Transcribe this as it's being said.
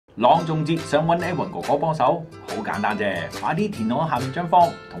朗誦節想揾 Evan 哥哥幫手，好簡單啫，快啲填好下面張 form，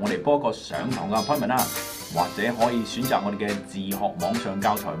同我哋 book 個上堂嘅 appointment 啦，或者可以選擇我哋嘅自學網上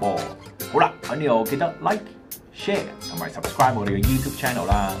教材喎。好啦，喺呢度記得 like、share 同埋 subscribe 我哋嘅 YouTube channel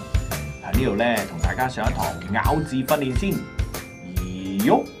啦。喺呢度咧，同大家上一堂咬字訓練先。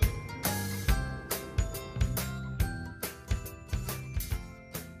喲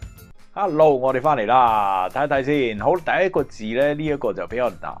Hello， 我哋翻嚟啦，睇一睇先。好，第一個字咧，呢一個就比較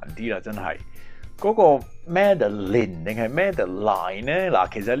難啲啦，真係。嗰個 Madeline 定係 Madeline 咧？嗱，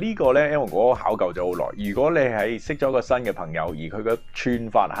其實呢個咧，因為我考究咗好耐。如果你係識咗個新嘅朋友，而佢嘅串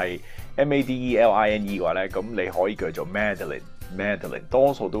法係 Madeline 嘅話咧，咁你可以叫做 Madeline，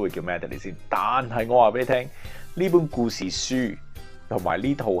多數都會叫 Madeline 先。但係我話俾你聽，呢本故事書同埋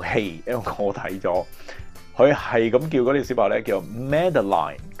呢套戲，因為我睇咗。佢係咁叫嗰啲小朋友咧，叫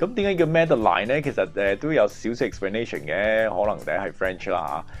Madeline。咁點解叫 Madeline 咧？其實都有少少 explanation 嘅，可能第一係 French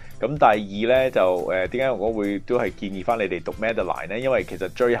啦嚇。咁第二咧就點解我會都係建議翻你哋讀 Madeline 咧？因為其實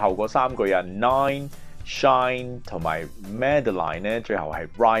最後嗰三句啊 ，nine、shine 同埋 Madeline 咧，最後係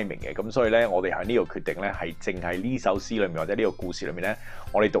rhyming 嘅。咁所以咧，我哋喺呢度決定咧，係淨係呢首詩裏面或者呢個故事裏面咧，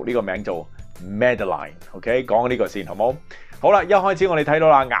我哋讀呢個名做 Madeline。OK， 講呢個先，好冇？好啦，一開始我哋睇到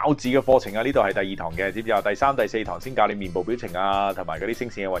啦咬字嘅課程啊，呢度係第二堂嘅，知唔知啊？第三、第四堂先教你面部表情啊，同埋嗰啲聲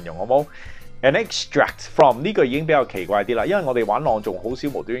線嘅運用，好冇？ An extract from 呢句已經比較奇怪啲啦，因為我哋玩朗誦好少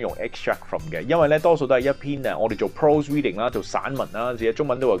無端端用 extract from 嘅，因為咧多數都係一篇啊，我哋做 prose reading 啦，做散文啦，自己中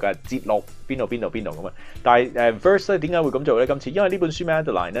文都話嘅節錄邊度咁啊。但係verse 咧點解會咁做咧？今次因為呢本書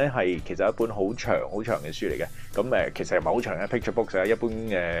Madeline 咧係其實一本好長嘅書嚟嘅，咁其實唔係好長嘅 picture book 啊，一般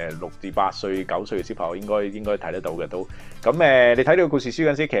6至8歲、9歲嘅小朋友應該睇得到嘅都。咁你睇呢個故事書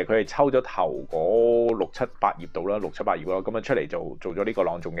嗰陣時，其實佢係抽咗頭嗰6、7、8頁度啦，6、7、8頁啦，咁樣出嚟做咗呢個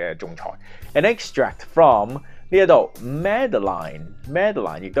朗誦嘅仲裁。An extract from 呢一度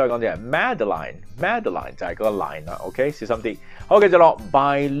Madeline 亦都係講嘅 Madeline 就係嗰個 line 啦 ，OK 小心啲。好，繼續落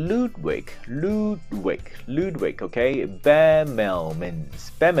by Ludwig OK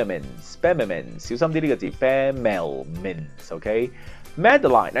Bemelmans 小心啲呢個字 Bemelmans OK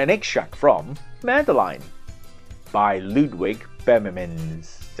Madeline an extract from Madeline by Ludwig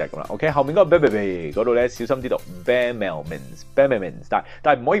Bemelmans 就係咁啦 ，OK 後面嗰個 baby 嗰度咧小心啲讀 Bemelmans 但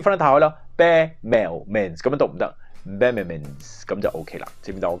係唔可以分得太開啦 Bemelmans 咁樣讀唔得 Bemelmans 咁就 OK 啦，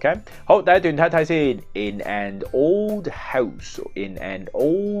知唔知道 OK？ 好，第一段睇一睇先 In an old house in an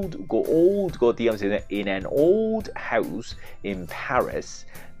old 個 old 個 D 音先咧 In an old house in Paris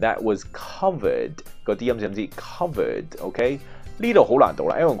that was covered 個 D 音先唔知 covered OK 呢度好難讀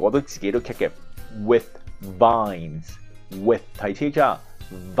啦，因為我都自己都 kick 嘅 with vines with 係 T H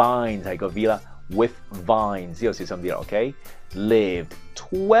vines 係個 V 啦 with vines 呢個小心啲啦 OK lived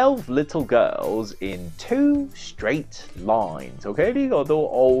 12 little girls in 2 straight lines OK 呢個都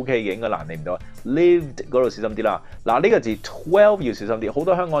OK 嘅，應該難你唔到 lived 嗰度小心啲啦。嗱呢個字 12要小心啲，好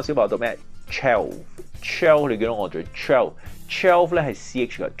多香港小朋友讀咩 12 你見到我做 12咧係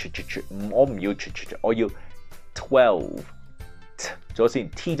CH 嘅我唔要我要 12 咗先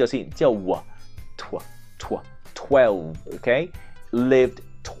T 咗先之後 12 OK lived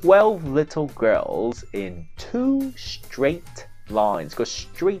 12 little girls in 2 straight lines 個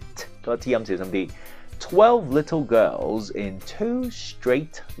straight 個 T 音小心啲 12 little girls in 2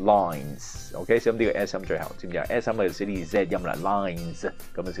 straight lines OK 小心啲個 S 音最後知唔知啊 S 音係少啲 Z 音啦 lines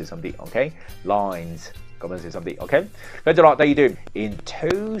咁樣小心啲 OK lines 咁樣小心啲 OK 繼續落第二段 In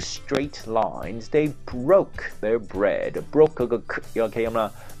 2 straight lines they broke their bread broke 嗰個有個 K 音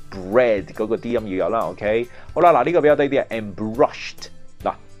啦bread 嗰個 D 音要有啦 OK 好啦嗱呢個比較低啲啊 and brushed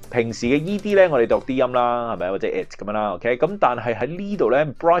嗱平時嘅 ED 咧我哋讀 D 音啦係咪或者 it 咁樣啦 OK 咁但係喺呢度咧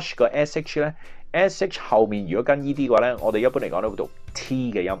brush 個 SH 咧 SH 後面如果跟 ED 嘅話咧我哋一般嚟講都會讀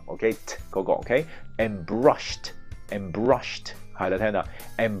T 嘅音 OK 嗰個 OK and brushed 係啦聽到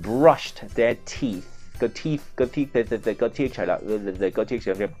and brushed their teeth個 teeth 個 T 齊啦個 T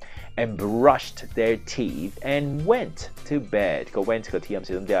上邊 and brushed their teeth and went to bed 個 went 個 T 音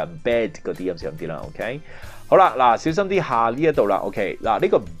小心啲啊 bed 個 D 音小心啲啦 OK 好啦嗱小心啲下呢一度啦 OK 嗱呢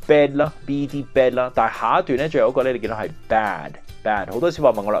個 bed 啦 BD bed 啦但係下一段咧最後一個咧你見到係 bad 好多小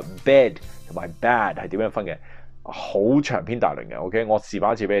朋友問我啦 bed 同埋 bad 係點樣分嘅好長篇大論嘅 OK 我示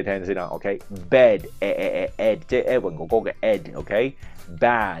範一次俾你聽先啦 OK bed ed 即係 Edwin 哥哥嘅 ed OK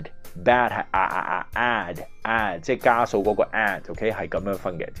bad 係add 即係加數嗰個 add OK 係咁樣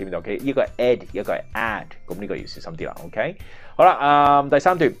分嘅知唔知 OK 一個係 add 一個係 add 咁呢個要小心啲啦 OK 好啦第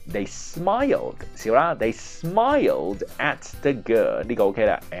三段 they smiled 笑啦 they smiled at the good 呢個 OK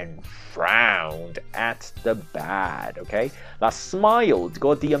啦 and frowned at the bad OK 嗱 smiled 嗰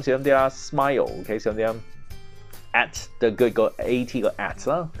個 D 音小心啲啦 smile OK 小心啲 at the good 個 at 個 at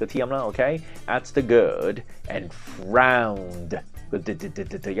啦個 t 音啦 ，OK at the good and frowned 個音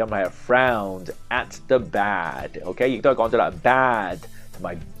係 frowned at the bad，OK 亦都係講咗啦 bad 同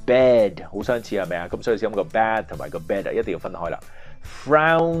埋 bed 好相似係咪啊？咁所以先咁個 bad 同埋個 bed 一定要分開啦。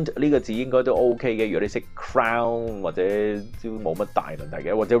Frowned 呢個字應該都 OK 嘅，如果你識 crown 或者都冇乜大問題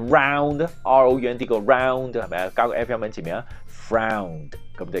嘅，或者 round R O U N D 個 round 係咪啊？加個 F 音喺前面啊 ，frowned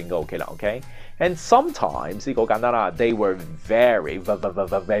咁就應該 OK 啦 ，OK。And sometimes 呢個好簡單啦 ，they were very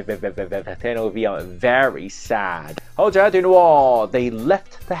聽到個 V 音 very sad。好，最後一段喎 ，they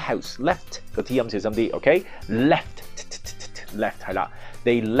left the house，left 個 T 音小心啲 ，OK，left 係啦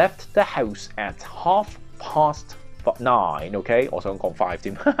 ，they left the house at 9:30，OK， 我想講5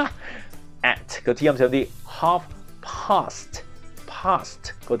添，at 個 T 音小心啲 ，half past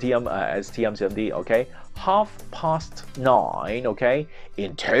個 T 音ST 音小心啲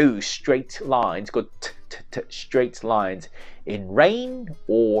 ，OK，9:30，OK，in 2 straight lines 個 straight lines in rain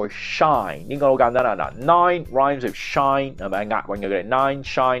or shine， 應該好簡單啦，嗱 9 rhymes with shine 係咪押韻嘅佢哋 9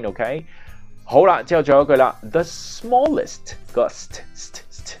 shine，OK， 好啦，之後最後一句啦 ，the smallest 個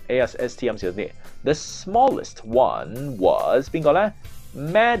AST 音小心啲。The smallest one was 邊個咧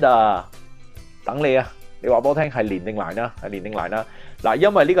 ？Mada， 等你啊！你話俾我聽係連定欄啦，係連定欄啦。嗱，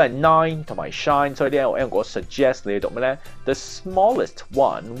因為呢個係 nine 同埋 shine， 所以呢我 suggest 你哋讀咩咧 ？The smallest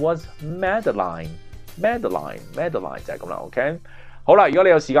one was Madeline。Madeline 就係咁啦 ，OK。好啦，如果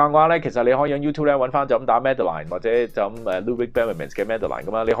你有時間嘅話咧，其實你可以喺 YouTube 咧揾翻就咁打 Madeline 或者就咁Ludwig Bemelmans 嘅 Madeline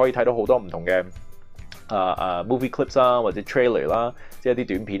咁啦，你可以睇到好多唔同嘅。movie clips 啦，或者 trailer 啦，即係一啲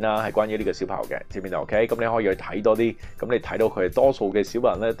短片啦，係關於呢個小朋友嘅，知唔知道 ？OK， 咁你可以去睇多啲，咁你睇到佢多數嘅小朋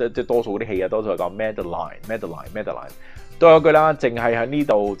友咧，即係多數嗰啲戲啊，多數係講 Madeline。都有一句啦，淨係喺呢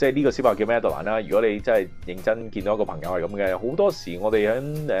度，即係呢個小朋友叫 Madeline 啦。如果你真係認真見到一個朋友係咁嘅，好多時我哋喺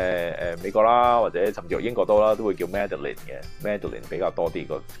美國啦，或者甚至乎英國都啦，都會叫 Madeline 嘅 ，Madeline 比較多啲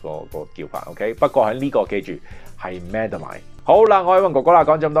個叫法。OK， 不過喺呢個記住係 Madeline。好啦，我係雲哥哥啦，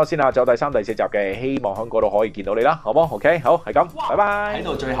講咗咁多先啦，仲有第3、第4集嘅，希望喺嗰度可以見到你啦，好冇 ？OK， 好係咁，拜拜。喺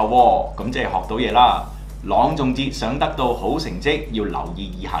到最後喎，咁即係學到嘢啦。朗誦節想得到好成績，要留意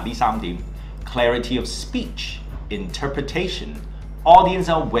以下呢3點 ：clarity of speech、interpretation、audience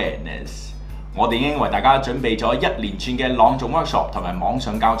awareness。我哋已經為大家準備咗一連串嘅朗誦 workshop 同埋網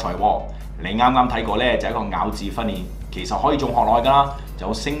上教材喎。你啱啱睇過呢，就係一個咬字訓練，其實可以仲學落去㗎啦。就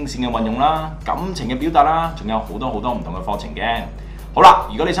有聲線嘅運用啦、感情嘅表達啦，仲有好多唔同嘅課程嘅。好啦，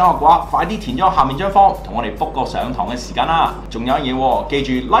如果你想學嘅話，快啲填咗下面張 form， 同我哋 book 個上堂嘅時間啦。仲有一嘢喎，記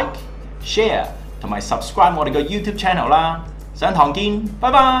住 like、share 同埋 subscribe 我哋嘅 YouTube channel 啦。上堂見，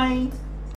拜拜。